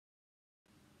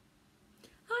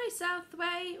Hi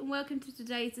Southway and welcome to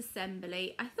today's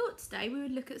assembly. I thought today we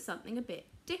would look at something a bit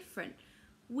different.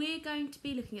 We're going to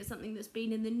be looking at something that's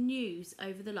been in the news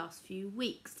over the last few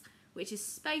weeks, which is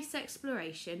space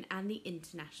exploration and the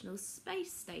International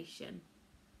Space Station.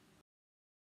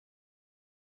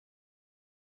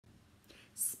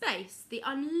 Space, the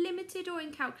unlimited or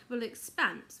incalculable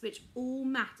expanse which all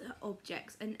matter,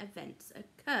 objects and events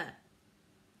occur.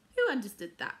 Who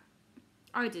understood that?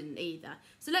 I didn't either.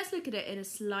 So let's look at it in a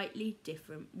slightly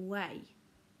different way.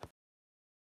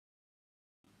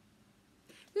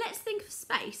 Let's think of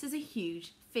space as a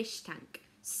huge fish tank.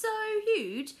 So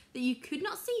huge that you could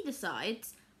not see the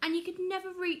sides and you could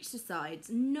never reach the sides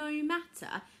no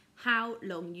matter how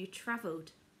long you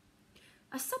travelled.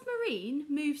 A submarine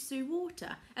moves through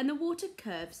water and the water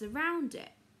curves around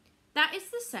it. That is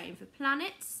the same for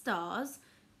planets, stars,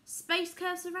 space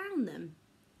curves around them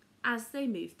as they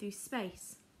move through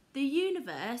space. The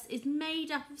universe is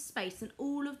made up of space and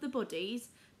all of the bodies,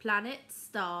 planets,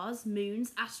 stars,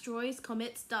 moons, asteroids,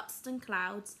 comets, dust and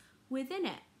clouds within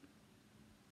it.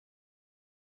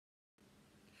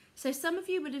 So some of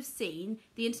you would have seen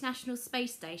the International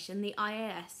Space Station, the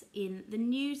ISS, in the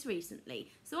news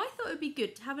recently. So I thought it would be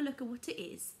good to have a look at what it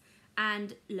is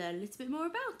and learn a little bit more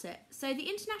about it. So the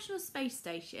International Space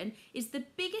Station is the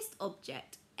biggest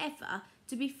object ever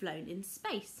to be flown in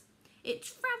space. It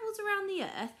travels around the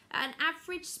Earth at an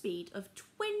average speed of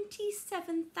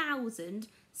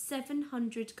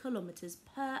 27,700 kilometres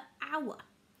per hour,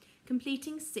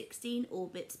 completing 16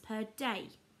 orbits per day.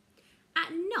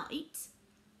 At night,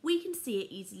 we can see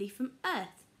it easily from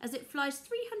Earth as it flies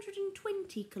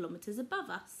 320 kilometres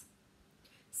above us.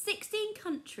 16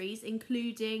 countries,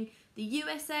 including the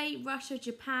USA, Russia,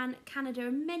 Japan, Canada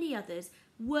and many others,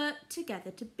 work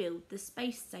together to build the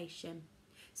space station.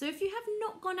 So if you have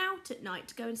not gone out at night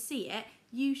to go and see it,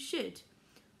 you should.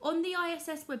 On the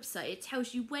ISS website, it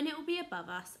tells you when it will be above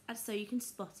us, and so you can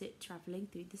spot it travelling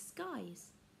through the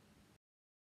skies.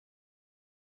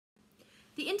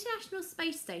 The International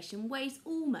Space Station weighs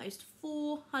almost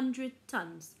 400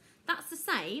 tonnes. That's the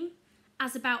same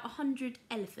as about 100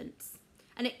 elephants,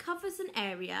 and it covers an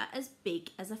area as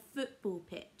big as a football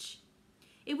pitch.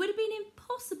 It would have been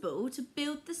impossible to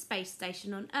build the space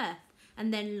station on Earth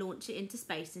and then launch it into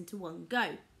space into one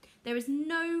go. There is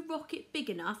no rocket big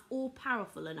enough or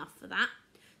powerful enough for that.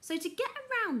 So to get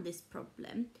around this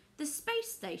problem, the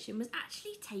space station was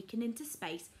actually taken into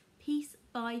space piece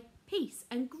by piece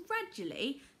and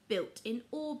gradually built in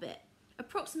orbit,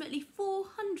 approximately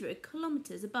 400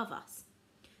 kilometres above us.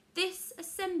 This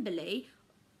assembly,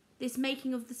 this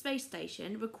making of the space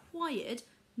station, required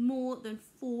more than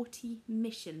 40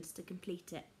 missions to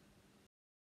complete it.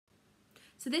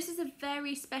 So this is a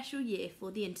very special year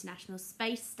for the International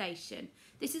Space Station.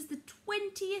 This is the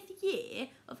 20th year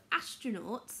of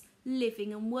astronauts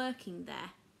living and working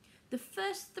there. The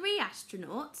first 3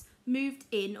 astronauts moved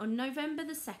in on November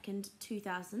the 2nd,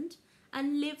 2000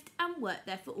 and lived and worked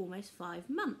there for almost 5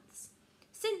 months.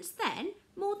 Since then,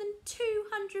 more than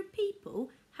 200 people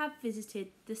have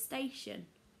visited the station.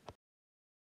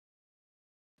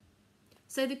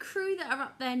 So the crew that are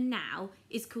up there now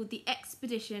is called the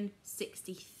Expedition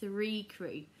 63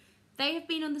 crew. They have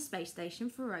been on the space station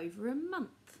for over a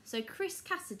month. So Chris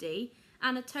Cassidy,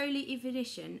 Anatoly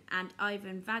Ivanishin and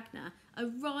Ivan Wagner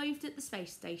arrived at the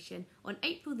space station on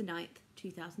April the 9th,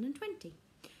 2020.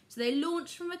 So they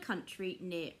launched from a country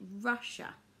near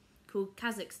Russia called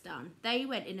Kazakhstan. They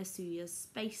went in a Soyuz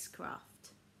spacecraft.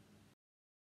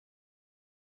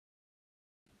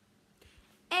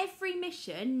 Every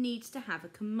mission needs to have a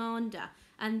commander,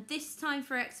 and this time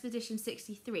for Expedition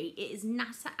 63 it is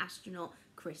NASA astronaut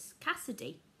Chris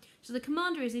Cassidy. So the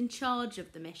commander is in charge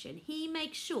of the mission. He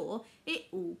makes sure it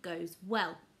all goes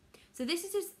well. So this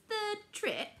is his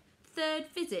third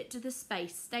visit to the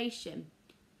space station.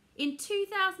 In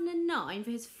 2009,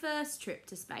 for his first trip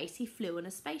to space, he flew on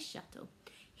a space shuttle.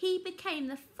 He became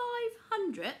the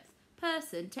 500th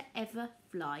person to ever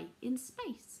fly in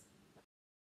space.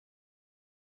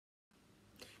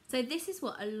 So this is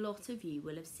what a lot of you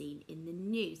will have seen in the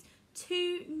news.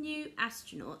 2 new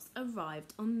astronauts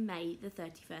arrived on May the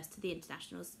 31st to the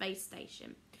International Space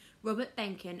Station. Robert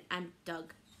Behnken and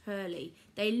Doug Hurley.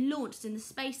 They launched in the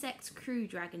SpaceX Crew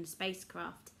Dragon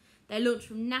spacecraft. They launched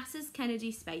from NASA's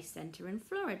Kennedy Space Center in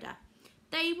Florida.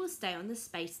 They will stay on the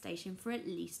space station for at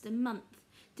least a month.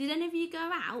 Did any of you go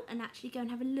out and actually go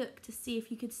and have a look to see if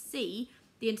you could see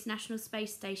the International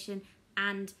Space Station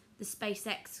and the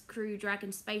SpaceX Crew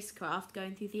Dragon spacecraft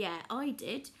going through the air? I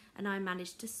did, and I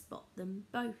managed to spot them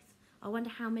both. I wonder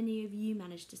how many of you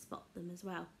managed to spot them as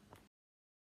well.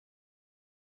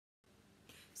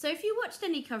 So if you watched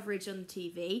any coverage on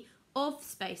TV of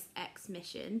SpaceX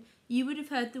mission, you would have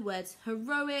heard the words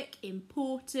heroic,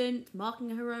 important,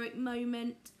 marking a heroic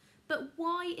moment. But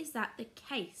why is that the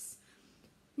case?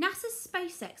 NASA's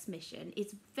SpaceX mission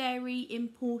is very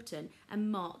important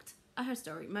and marked a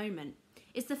historic moment.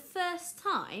 It's the first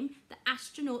time that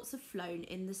astronauts have flown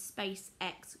in the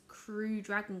SpaceX Crew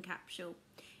Dragon capsule.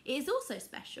 It is also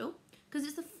special because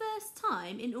it's the first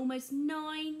time in almost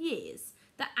 9 years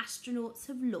that astronauts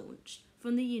have launched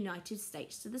from the United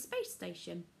States to the space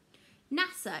station.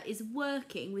 NASA is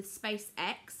working with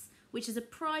SpaceX, which is a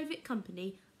private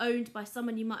company owned by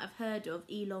someone you might have heard of,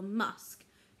 Elon Musk,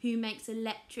 who makes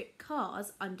electric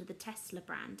cars under the Tesla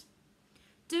brand.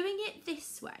 Doing it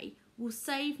this way will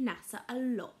save NASA a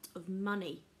lot of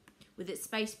money with its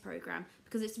space program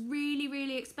because it's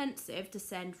really expensive to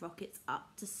send rockets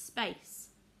up to space.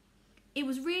 It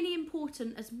was really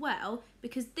important as well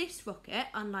because this rocket,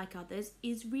 unlike others,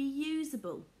 is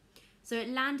reusable. So it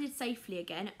landed safely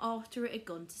again after it had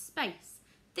gone to space.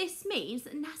 This means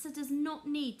that NASA does not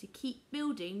need to keep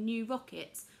building new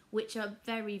rockets, which are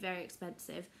very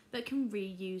expensive, but can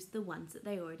reuse the ones that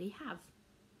they already have.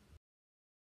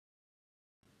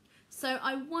 So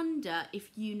I wonder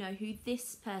if you know who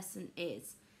this person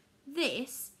is.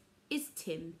 This is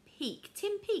Tim Peake.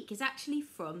 Tim Peake is actually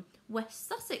from West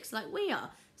Sussex, like we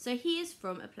are. So he is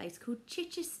from a place called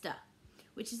Chichester,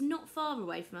 which is not far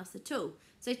away from us at all.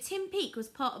 So Tim Peake was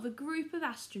part of a group of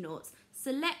astronauts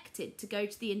selected to go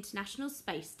to the International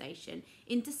Space Station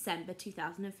in December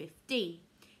 2015.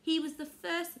 He was the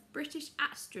first British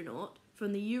astronaut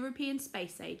from the European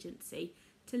Space Agency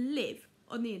to live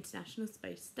on the International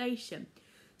Space Station.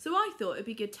 So I thought it'd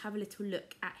be good to have a little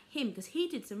look at him because he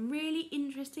did some really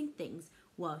interesting things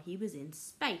while he was in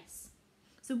space.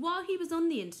 So while he was on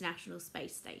the International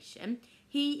Space Station,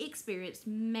 he experienced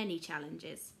many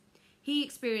challenges. He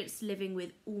experienced living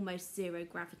with almost zero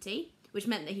gravity, which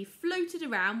meant that he floated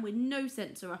around with no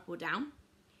sensor up or down.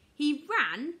 He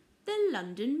ran the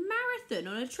London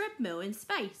Marathon on a treadmill in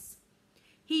space.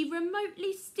 He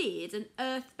remotely steered an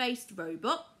Earth-based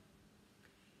robot.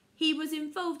 He was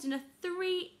involved in a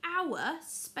 3-hour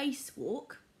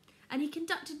spacewalk, and he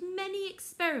conducted many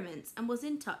experiments and was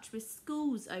in touch with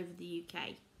schools over the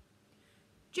UK.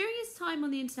 During his time on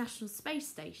the International Space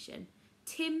Station,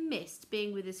 Tim missed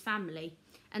being with his family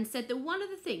and said that one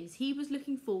of the things he was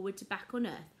looking forward to back on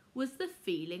Earth was the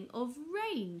feeling of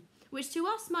rain, which to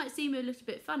us might seem a little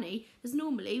bit funny, as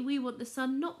normally we want the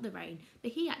sun, not the rain,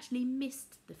 but he actually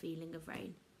missed the feeling of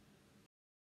rain.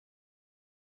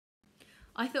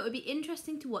 I thought it would be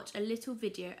interesting to watch a little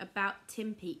video about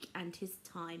Tim Peake and his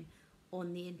time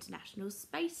on the International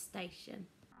Space Station.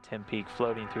 Tim Peake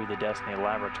floating through the Destiny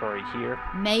laboratory here.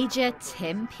 Major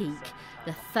Tim Peake,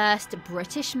 the first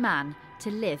British man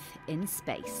to live in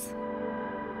space.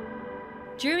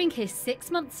 During his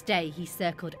 6-month stay, he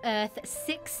circled Earth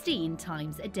 16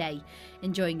 times a day,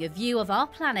 enjoying a view of our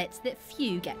planet that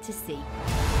few get to see.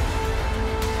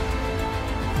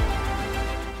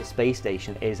 The space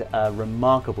station is a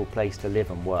remarkable place to live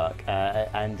and work,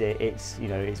 and it's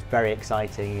very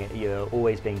exciting. You're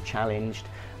always being challenged,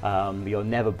 you're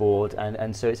never bored,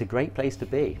 and so it's a great place to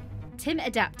be. Tim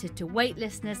adapted to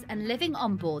weightlessness and living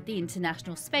on board the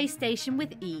International Space Station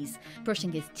with ease,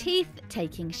 brushing his teeth,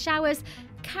 taking showers,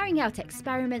 carrying out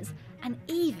experiments, and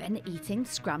even eating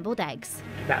scrambled eggs.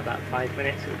 About 5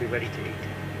 minutes, it'll be ready to eat.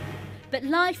 But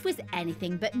life was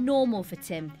anything but normal for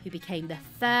Tim, who became the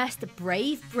first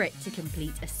brave Brit to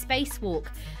complete a spacewalk,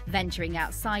 venturing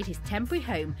outside his temporary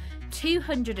home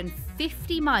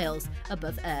 250 miles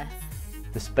above Earth.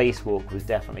 The spacewalk was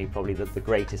definitely probably the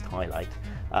greatest highlight.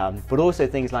 But also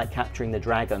things like capturing the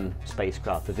Dragon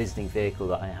spacecraft, the visiting vehicle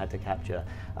that I had to capture.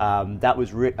 That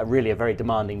was really a very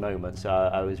demanding moment, so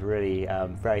I was really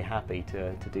very happy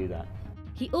to do that.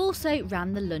 He also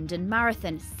ran the London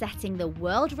Marathon, setting the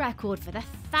world record for the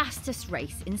fastest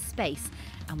race in space,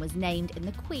 and was named in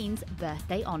the Queen's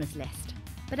birthday honours list.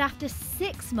 But after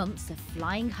 6 months of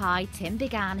flying high, Tim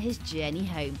began his journey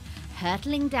home,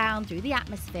 hurtling down through the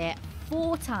atmosphere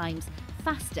 4 times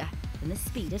faster than the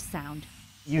speed of sound.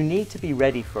 You need to be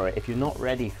ready for it. If you're not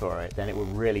ready for it, then it will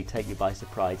really take you by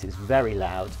surprise. It's very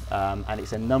loud, and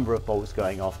it's a number of bolts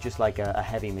going off, just like a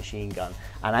heavy machine gun.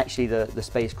 And actually the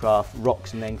spacecraft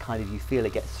rocks, and then kind of you feel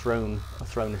it get thrown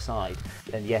aside.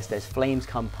 And yes, there's flames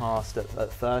come past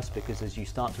at first, because as you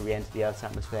start to re-enter the Earth's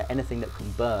atmosphere, anything that can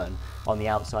burn on the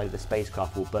outside of the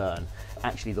spacecraft will burn.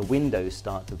 Actually, the windows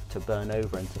start to burn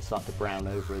over and to start to brown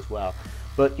over as well.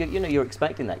 But you're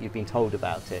expecting that. You've been told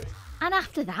about it. And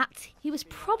after that, he was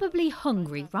probably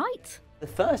hungry, right? The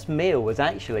first meal was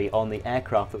actually on the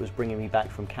aircraft that was bringing me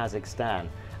back from Kazakhstan.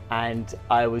 and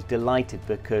I was delighted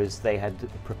because they had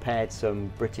prepared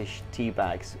some British tea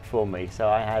bags for me. So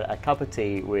I had a cup of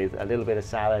tea with a little bit of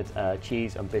salad,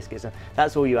 cheese and biscuits. And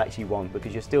that's all you actually want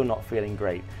because you're still not feeling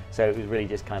great. So it was really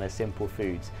just kind of simple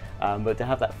foods. But to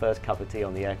have that first cup of tea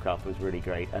on the aircraft was really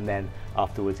great. And then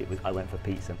afterwards I went for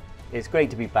pizza. It's great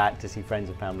to be back to see friends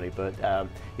and family, but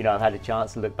you know, I've had a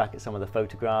chance to look back at some of the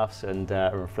photographs and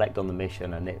reflect on the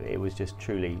mission, and it was just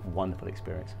truly a wonderful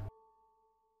experience.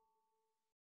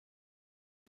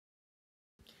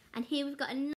 And here we've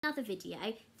got another video.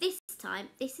 This time,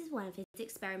 this is one of his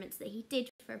experiments that he did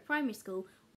for a primary school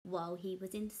while he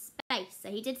was in space. So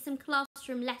he did some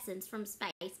classroom lessons from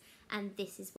space, and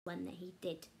this is one that he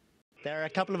did. There are a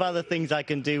couple of other things I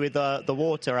can do with the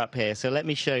water up here, so let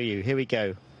me show you. Here we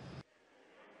go.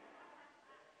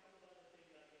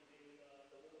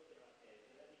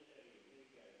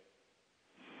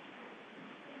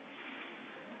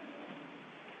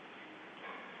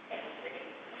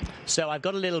 So I've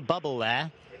got a little bubble there,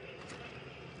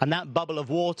 and that bubble of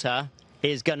water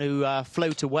is going to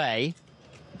float away.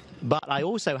 But I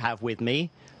also have with me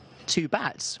 2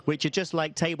 bats, which are just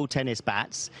like table tennis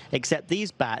bats, except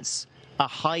these bats are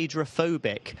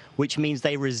hydrophobic, which means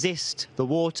they resist the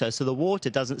water, so the water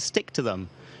doesn't stick to them.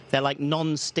 They're like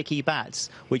non-sticky bats,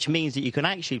 which means that you can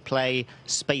actually play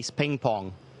space ping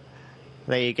pong.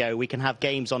 There you go. We can have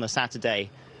games on a Saturday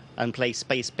and play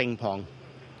space ping pong.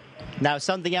 Now,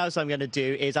 something else I'm going to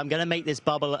do is I'm going to make this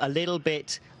bubble a little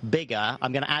bit bigger.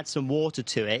 I'm going to add some water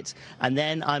to it, and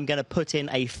then I'm going to put in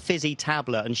a fizzy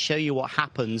tablet and show you what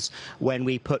happens when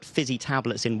we put fizzy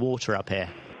tablets in water up here.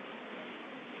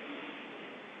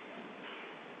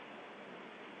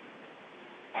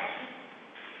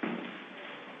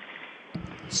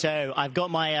 So I've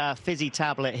got my fizzy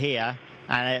tablet here,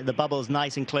 and the bubble's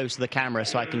nice and close to the camera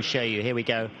so I can show you. Here we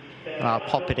go. And I'll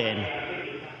pop it in.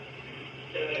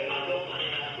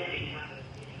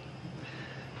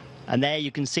 And there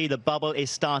you can see the bubble is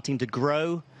starting to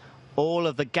grow. All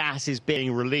of the gas is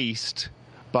being released,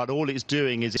 but all it's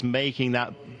doing is it's making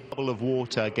that bubble of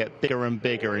water get bigger and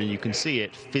bigger, and you can see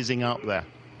it fizzing up there.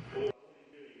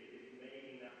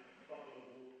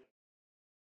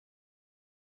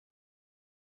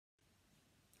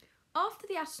 After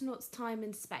the astronauts' time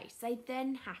in space, they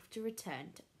then have to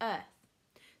return to Earth.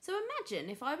 So imagine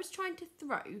if I was trying to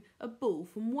throw a ball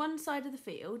from one side of the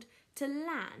field to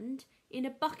land in a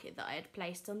bucket that I had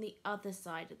placed on the other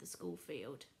side of the school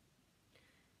field.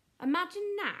 Imagine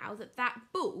now that that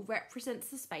ball represents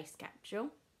the space capsule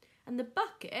and the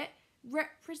bucket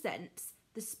represents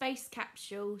the space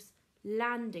capsule's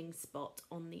landing spot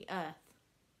on the Earth.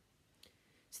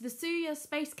 So the Soyuz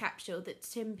space capsule that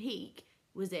Tim Peake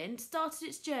was in started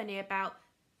its journey about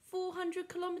 400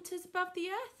 kilometres above the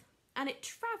Earth, and it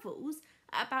travels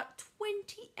at about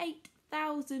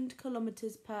 28,000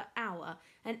 kilometres per hour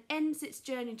and ends its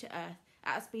journey to Earth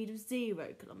at a speed of 0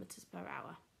 kilometres per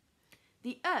hour.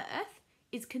 The Earth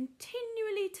is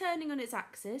continually turning on its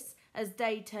axis as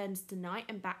day turns to night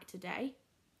and back to day.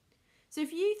 So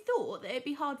if you thought that it'd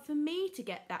be hard for me to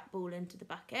get that ball into the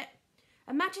bucket,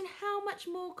 imagine how much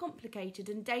more complicated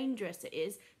and dangerous it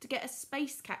is to get a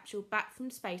space capsule back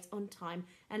from space on time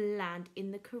and land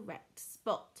in the correct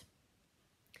spot.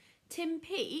 Tim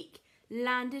Peake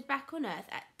landed back on Earth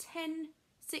at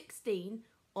 10:16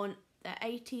 on the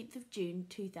 18th of June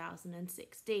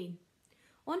 2016.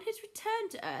 On his return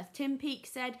to Earth, Tim Peake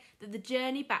said that the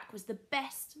journey back was the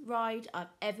best ride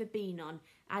I've ever been on,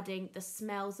 adding, "The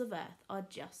smells of Earth are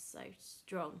just so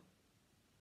strong."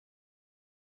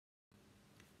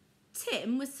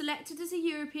 Tim was selected as a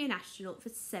European astronaut for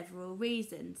several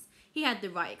reasons. He had the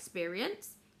right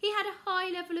experience, he had a high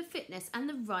level of fitness and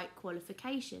the right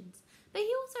qualifications, but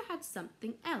he also had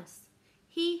something else.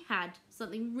 He had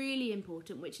something really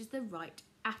important, which is the right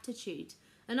attitude,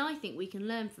 and I think we can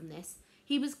learn from this.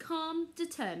 He was calm,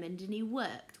 determined, and he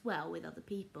worked well with other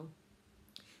people.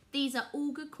 These are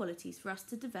all good qualities for us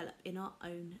to develop in our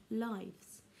own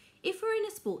lives. If we're in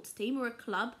a sports team or a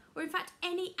club, or in fact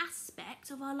any aspect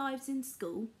of our lives in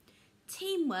school,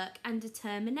 teamwork and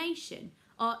determination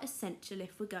are essential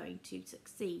if we're going to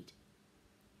succeed.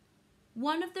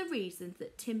 One of the reasons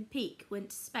that Tim Peake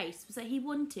went to space was that he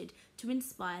wanted to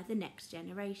inspire the next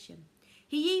generation.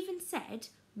 He even said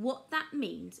what that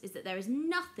means is that there is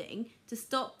nothing to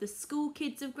stop the school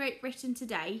kids of Great Britain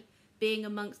today being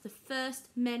amongst the first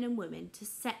men and women to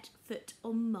set foot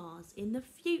on Mars in the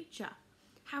future.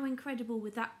 How incredible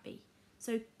would that be?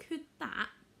 So could that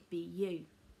be you?